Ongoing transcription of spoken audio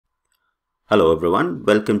Hello everyone,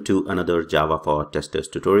 welcome to another Java for Testers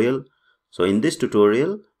tutorial. So in this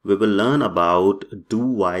tutorial, we will learn about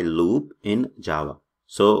do-while loop in Java.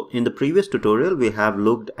 So in the previous tutorial, we have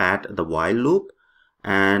looked at the while loop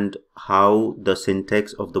and how the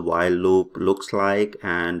syntax of the while loop looks like,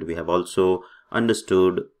 and we have also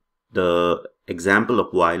understood the example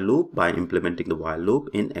of while loop by implementing the while loop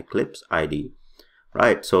in Eclipse IDE.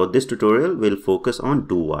 Right, so this tutorial will focus on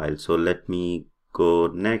do-while. So let me go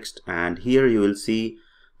next, and here you will see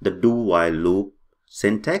the do-while loop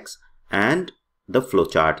syntax and the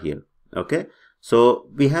flowchart here. Okay, so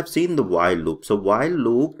we have seen the while loop. So while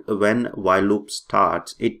loop, when while loop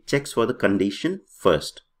starts, it checks for the condition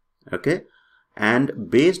first. Okay, and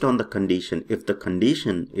based on the condition, if the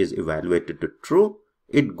condition is evaluated to true,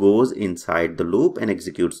 it goes inside the loop and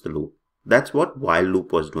executes the loop. That's what while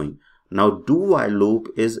loop was doing. Now do-while loop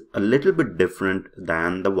is a little bit different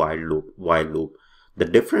than the while loop. The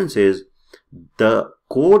difference is the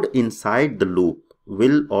code inside the loop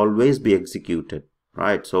will always be executed,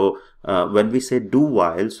 right? So when we say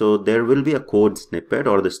do-while, so there will be a code snippet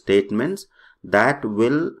or the statements that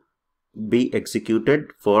will be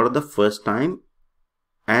executed for the first time,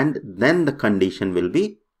 and then the condition will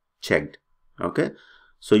be checked. Okay,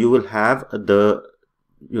 so you will have the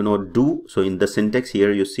do. So in the syntax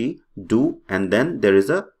here you see do, and then there is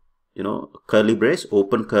a curly brace,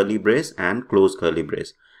 open curly brace and close curly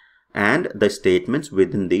brace, and the statements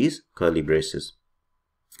within these curly braces.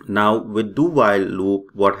 Now with do while loop,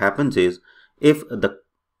 what happens is,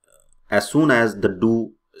 as soon as the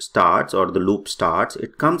do starts or the loop starts,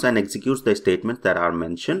 it comes and executes the statements that are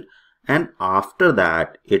mentioned, and after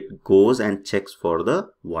that it goes and checks for the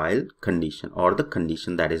while condition or the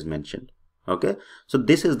condition that is mentioned. Okay, so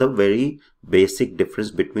this is the very basic difference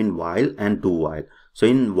between while and do while. So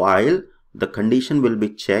in while, the condition will be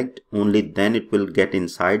checked, only then it will get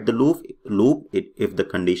inside the loop if the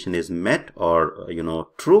condition is met or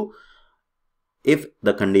true. If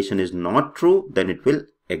the condition is not true, then it will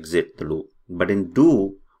exit the loop. But in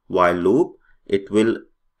do while loop, it will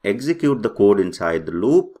execute the code inside the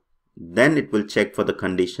loop, then it will check for the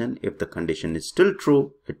condition. If the condition is still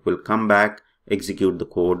true, it will come back, execute the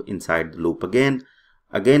code inside the loop again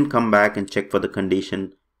come back and check for the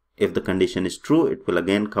condition. If the condition is true, it will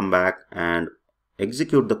again come back and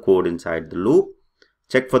execute the code inside the loop,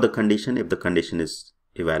 check for the condition. If the condition is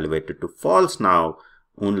evaluated to false now,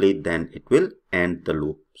 only then it will end the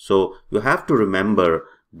loop. So you have to remember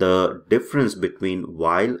the difference between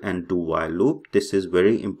while and do while loop. This is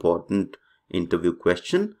very important interview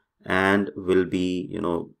question and will be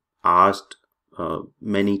asked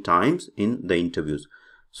many times in the interviews.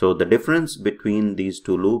 So the difference between these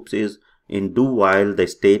two loops is, in do while, the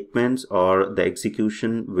statements or the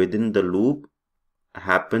execution within the loop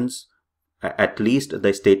happens, at least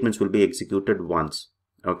the statements will be executed once.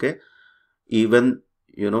 Okay, even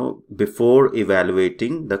before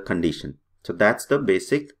evaluating the condition. So that's the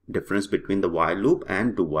basic difference between the while loop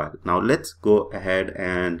and do while. Now let's go ahead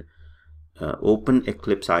and open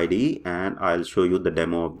Eclipse IDE, and I'll show you the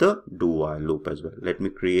demo of the do while loop as well. Let me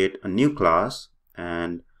create a new class,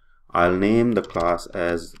 and I'll name the class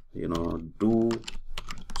as do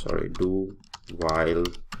while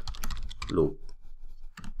loop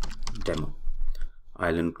demo.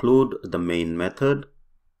 I'll include the main method,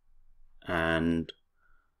 and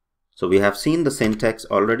so we have seen the syntax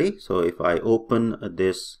already. So if I open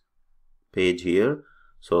this page here,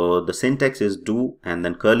 so the syntax is do and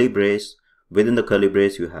then curly brace. Within the curly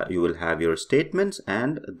brace, you will have your statements,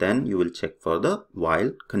 and then you will check for the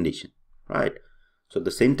while condition, right? So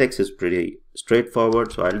the syntax is pretty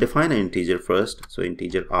straightforward. So I'll define an integer first. So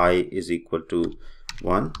integer I is equal to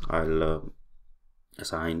 1. I'll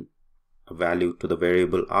assign a value to the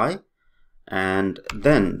variable I, and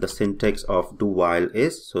then the syntax of do while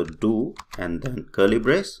is, so do and then curly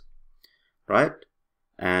brace, right?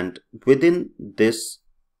 And within this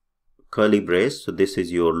curly brace, so this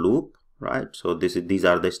is your loop, right? So these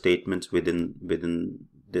are the statements within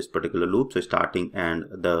this particular loop. So starting and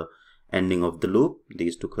the ending of the loop,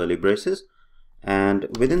 these two curly braces, and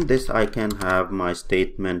within this I can have my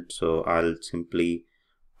statement. So I'll simply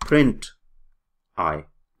print I.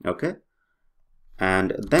 Okay,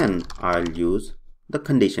 and then I'll use the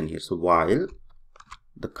condition here. So while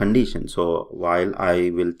the condition, so while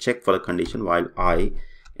I will check for the condition while I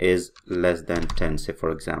is less than 10, say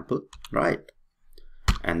for example, right?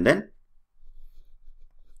 And then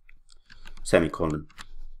semicolon.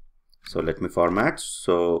 So let me format.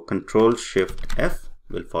 So Control Shift F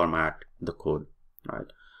will format the code, right?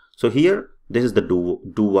 So here, this is the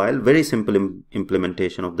do while, very simple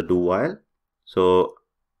implementation of the do while. So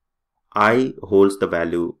I holds the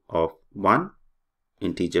value of 1,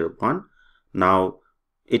 integer 1. Now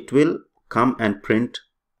it will come and print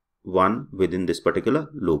 1 within this particular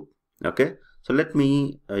loop. Okay, so let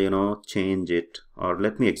me change it, or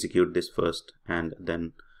let me execute this first, and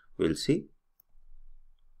then we'll see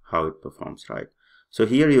how it performs, right? So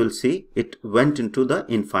here you will see it went into the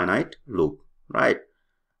infinite loop, right?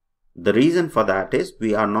 The reason for that is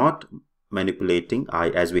we are not manipulating I.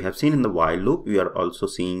 As we have seen in the while loop, we are also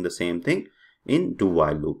seeing the same thing in do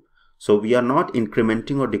while loop. So we are not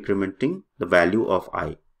incrementing or decrementing the value of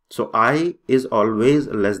I. So I is always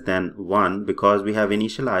less than 1 because we have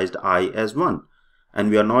initialized I as 1, and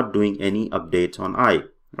we are not doing any updates on I,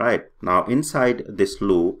 right? Now inside this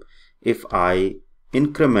loop, if I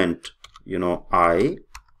increment I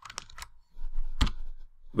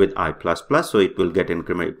with I++, so it will get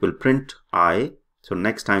increment, it will print I. So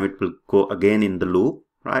next time it will go again in the loop,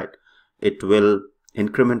 right? It will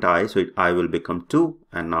increment I, so I will become 2,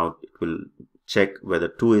 and now it will check whether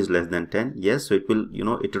 2 is less than 10. Yes, so it will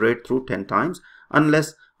iterate through 10 times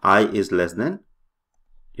unless I is less than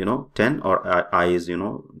 10, or I is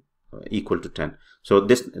equal to 10. So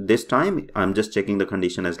this time I'm just checking the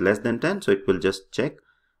condition as less than 10, so it will just check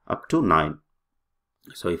up to 9.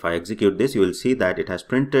 So if I execute this, you will see that it has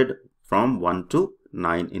printed from 1 to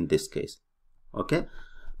 9 in this case. Okay,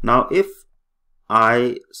 now if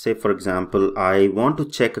I say, for example, I want to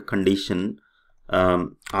check a condition,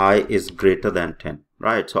 I is greater than 10,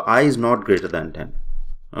 right? So I is not greater than 10.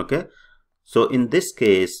 Okay, so in this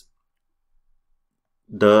case,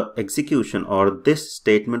 the execution or this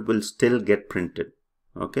statement will still get printed.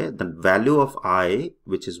 Okay, the value of I,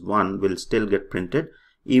 which is 1, will still get printed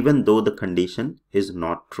even though the condition is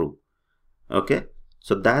not true. Okay,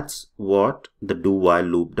 so that's what the do while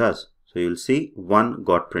loop does. So you'll see 1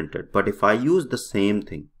 got printed. But if I use the same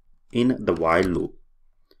thing in the while loop,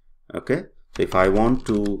 okay, so if I want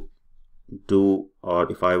to do,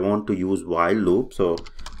 or if I want to use while loop, so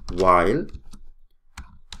while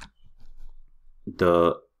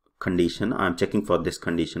the condition, I'm checking for this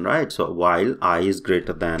condition, right? So while I is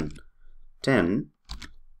greater than 10,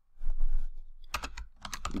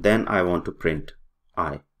 then I want to print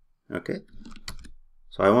I. Okay,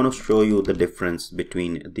 so I want to show you the difference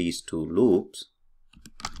between these two loops.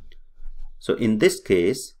 So in this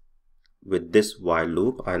case, with this while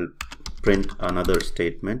loop, I'll print another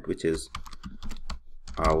statement, which is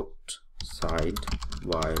outside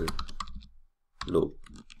while loop.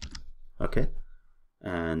 Okay,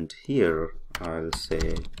 and here I'll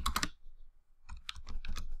say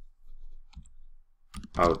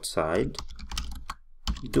outside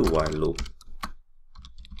do while loop.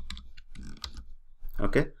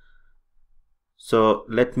 Okay, so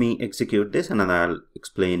let me execute this and then I'll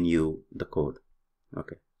explain you the code.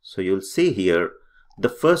 Okay, so you'll see here the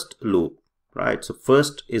first loop, right? So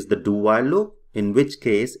first is the do while loop, in which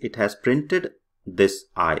case it has printed this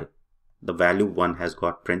I, the value 1 has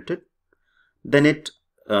got printed. Then it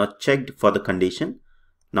checked for the condition.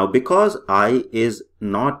 Now because I is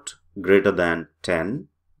not greater than 10,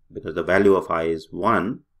 because the value of I is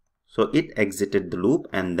 1, so it exited the loop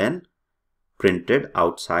and then printed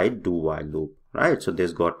outside do while loop, right? So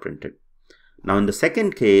this got printed. Now in the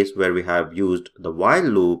second case where we have used the while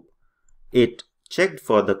loop, it checked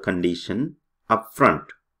for the condition up front.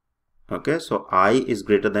 Okay, so I is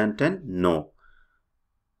greater than 10, no.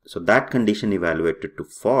 So that condition evaluated to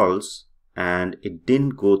false, and it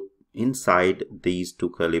didn't go inside these two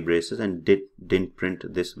curly braces and didn't print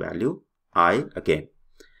this value I again.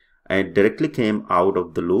 And it directly came out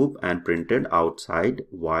of the loop and printed outside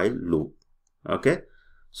while loop. Okay,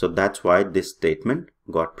 so that's why this statement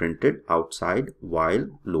got printed outside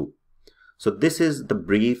while loop. So this is the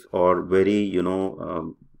brief or very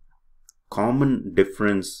common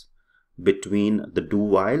difference between the do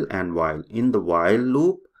while and while. In the while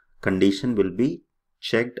loop, condition will be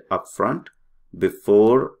checked up front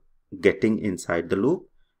before getting inside the loop.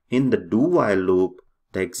 In the do while loop,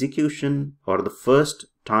 the execution or the first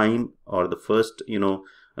time or the first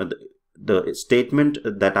the statement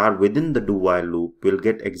that are within the do while loop will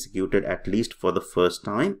get executed at least for the first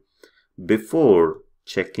time before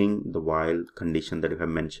checking the while condition that we have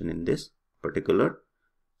mentioned in this particular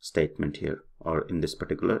statement here, or in this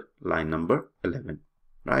particular line number 11,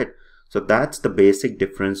 right? So that's the basic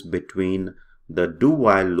difference between the do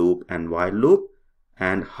while loop and while loop,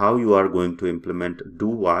 and how you are going to implement do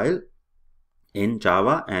while in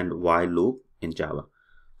Java and while loop in Java.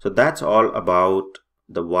 So that's all about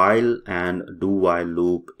the while and do while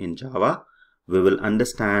loop in Java. We will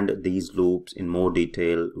understand these loops in more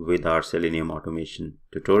detail with our Selenium automation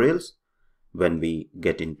tutorials when we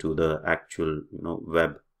get into the actual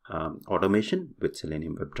web automation with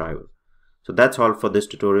Selenium WebDriver. So that's all for this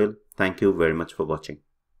tutorial. Thank you very much for watching.